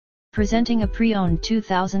Presenting a pre-owned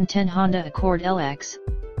 2010 Honda Accord LX.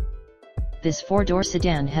 This four-door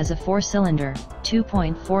sedan has a four-cylinder,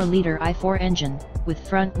 2.4-liter i4 engine, with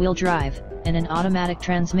front-wheel drive, and an automatic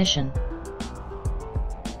transmission.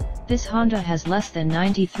 This Honda has less than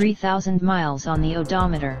 93,000 miles on the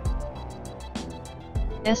odometer.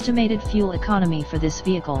 Estimated fuel economy for this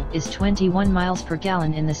vehicle is 21 miles per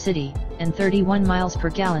gallon in the city, and 31 miles per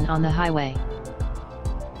gallon on the highway.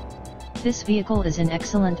 This vehicle is in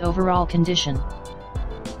excellent overall condition.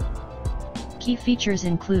 Key features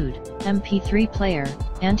include MP3 player,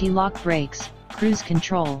 anti-lock brakes, cruise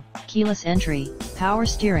control, keyless entry, power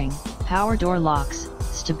steering, power door locks,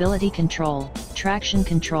 stability control, traction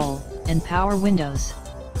control, and power windows.